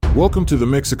Welcome to the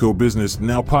Mexico Business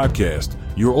Now podcast,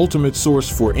 your ultimate source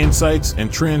for insights and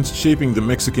trends shaping the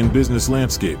Mexican business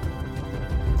landscape.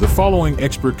 The following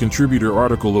expert contributor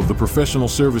article of the professional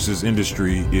services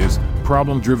industry is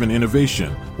Problem-Driven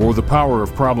Innovation, or the Power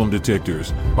of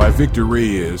Problem-Detectors, by Victor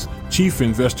Reyes, Chief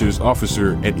Investors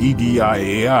Officer at EDI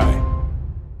AI.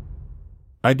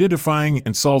 Identifying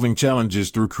and solving challenges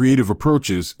through creative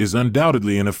approaches is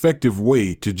undoubtedly an effective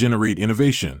way to generate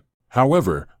innovation.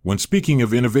 However, when speaking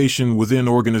of innovation within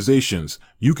organizations,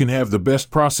 you can have the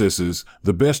best processes,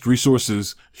 the best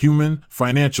resources, human,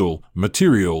 financial,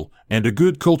 material, and a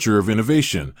good culture of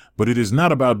innovation, but it is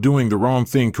not about doing the wrong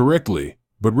thing correctly,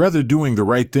 but rather doing the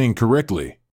right thing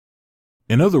correctly.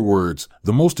 In other words,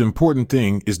 the most important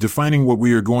thing is defining what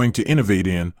we are going to innovate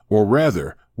in, or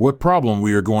rather, what problem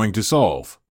we are going to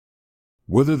solve.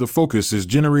 Whether the focus is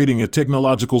generating a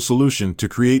technological solution to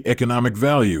create economic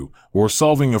value or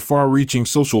solving a far-reaching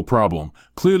social problem,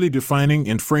 clearly defining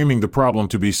and framing the problem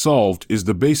to be solved is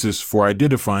the basis for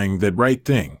identifying that right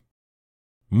thing.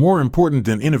 More important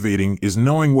than innovating is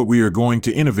knowing what we are going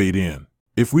to innovate in.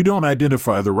 If we don't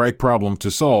identify the right problem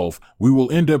to solve, we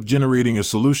will end up generating a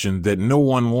solution that no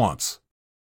one wants.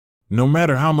 No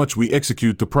matter how much we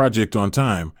execute the project on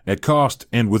time, at cost,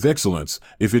 and with excellence,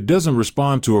 if it doesn't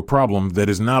respond to a problem that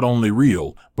is not only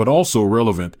real, but also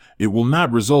relevant, it will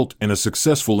not result in a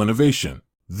successful innovation.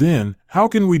 Then, how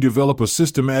can we develop a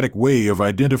systematic way of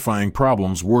identifying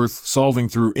problems worth solving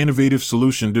through innovative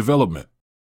solution development?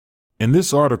 In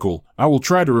this article, I will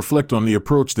try to reflect on the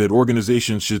approach that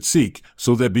organizations should seek,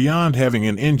 so that beyond having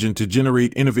an engine to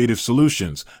generate innovative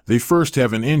solutions, they first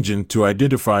have an engine to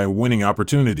identify winning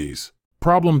opportunities.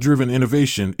 Problem-driven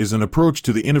innovation is an approach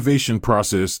to the innovation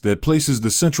process that places the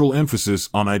central emphasis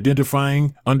on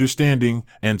identifying, understanding,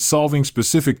 and solving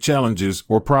specific challenges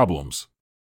or problems.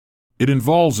 It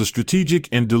involves a strategic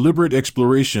and deliberate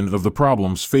exploration of the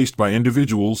problems faced by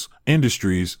individuals,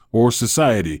 industries, or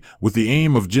society, with the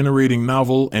aim of generating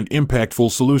novel and impactful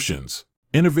solutions.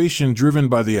 Innovation driven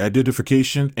by the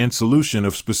identification and solution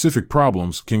of specific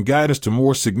problems can guide us to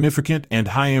more significant and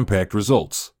high-impact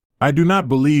results. I do not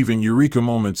believe in eureka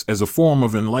moments as a form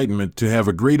of enlightenment to have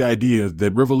a great idea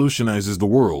that revolutionizes the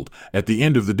world. At the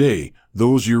end of the day,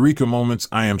 those eureka moments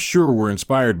I am sure were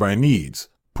inspired by needs,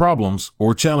 problems,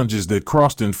 or challenges that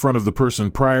crossed in front of the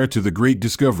person prior to the great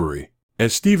discovery.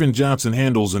 As Stephen Johnson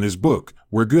handles in his book,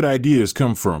 Where Good Ideas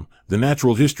Come From, The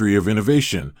Natural History of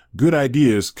Innovation, good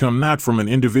ideas come not from an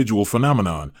individual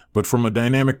phenomenon, but from a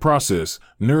dynamic process,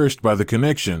 nourished by the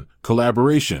connection,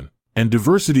 collaboration, and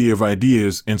diversity of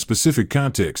ideas in specific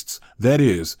contexts, that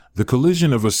is, the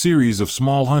collision of a series of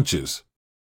small hunches.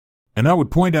 And I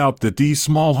would point out that these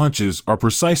small hunches are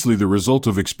precisely the result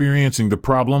of experiencing the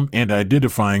problem and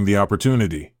identifying the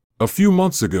opportunity. A few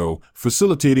months ago,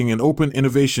 facilitating an open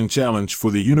innovation challenge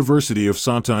for the University of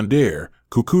Santander,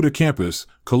 Cucuta campus,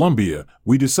 Colombia,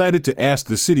 we decided to ask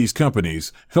the city's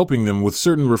companies, helping them with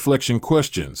certain reflection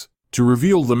questions, to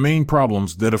reveal the main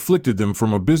problems that afflicted them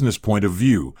from a business point of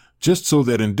view, just so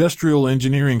that industrial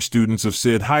engineering students of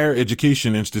said higher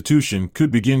education institution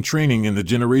could begin training in the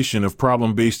generation of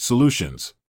problem-based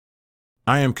solutions.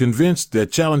 I am convinced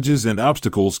that challenges and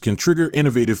obstacles can trigger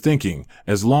innovative thinking,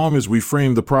 as long as we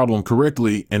frame the problem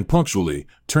correctly and punctually,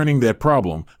 turning that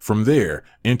problem, from there,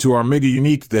 into our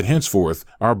mega-unique that henceforth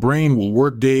our brain will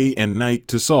work day and night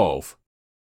to solve.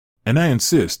 And I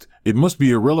insist, it must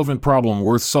be a relevant problem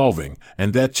worth solving,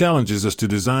 and that challenges us to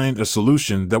design a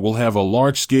solution that will have a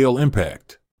large-scale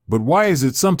impact. But why is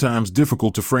it sometimes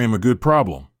difficult to frame a good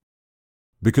problem?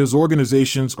 Because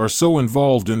organizations are so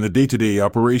involved in the day-to-day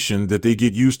operation that they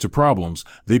get used to problems,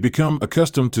 they become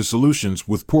accustomed to solutions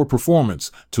with poor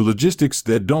performance, to logistics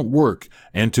that don't work,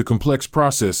 and to complex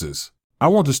processes. I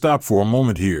want to stop for a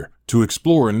moment here, to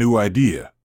explore a new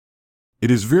idea. It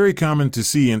is very common to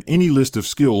see in any list of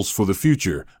skills for the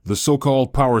future, the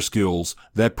so-called power skills,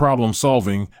 that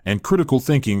problem-solving and critical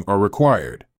thinking are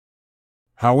required.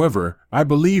 However, I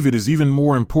believe it is even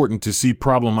more important to see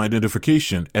problem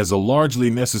identification as a largely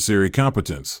necessary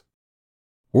competence.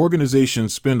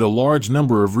 Organizations spend a large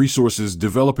number of resources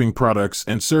developing products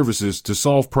and services to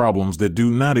solve problems that do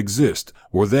not exist,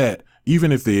 or that,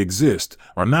 even if they exist,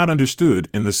 are not understood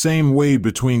in the same way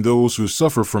between those who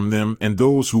suffer from them and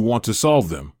those who want to solve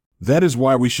them. That is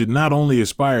why we should not only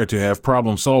aspire to have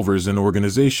problem solvers in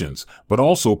organizations, but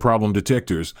also problem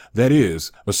detectors, that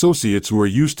is, associates who are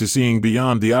used to seeing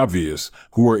beyond the obvious,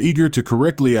 who are eager to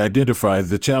correctly identify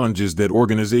the challenges that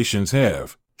organizations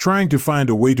have, trying to find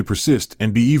a way to persist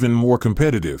and be even more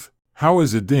competitive. How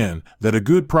is it then that a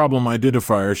good problem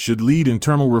identifier should lead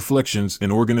internal reflections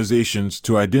in organizations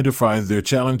to identify their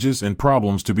challenges and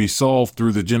problems to be solved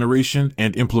through the generation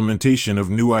and implementation of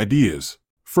new ideas?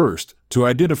 First, to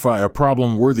identify a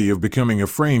problem worthy of becoming a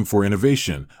frame for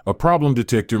innovation, a problem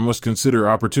detector must consider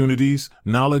opportunities,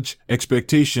 knowledge,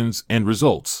 expectations, and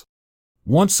results.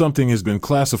 Once something has been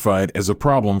classified as a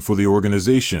problem for the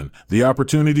organization, the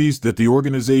opportunities that the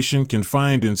organization can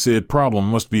find in said problem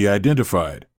must be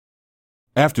identified.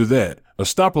 After that, a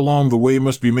stop along the way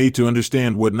must be made to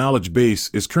understand what knowledge base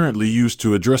is currently used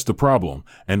to address the problem,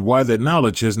 and why that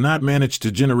knowledge has not managed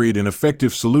to generate an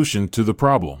effective solution to the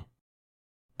problem.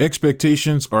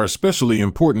 Expectations are especially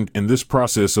important in this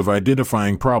process of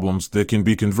identifying problems that can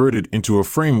be converted into a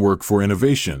framework for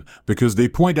innovation, because they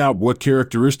point out what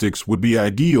characteristics would be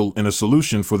ideal in a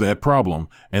solution for that problem,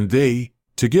 and they,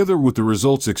 together with the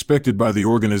results expected by the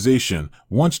organization,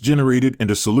 once generated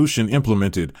and a solution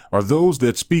implemented, are those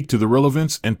that speak to the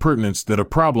relevance and pertinence that a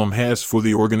problem has for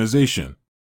the organization.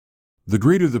 The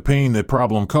greater the pain that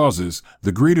problem causes,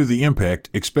 the greater the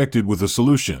impact expected with a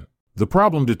solution. The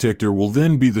problem detector will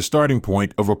then be the starting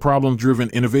point of a problem-driven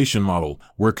innovation model,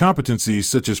 where competencies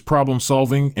such as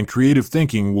problem-solving and creative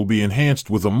thinking will be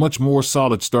enhanced with a much more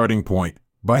solid starting point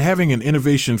by having an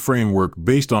innovation framework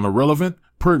based on a relevant,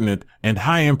 pertinent, and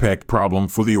high-impact problem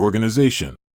for the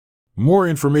organization. More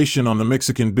information on the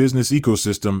Mexican business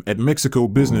ecosystem at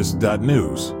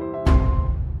mexicobusiness.news.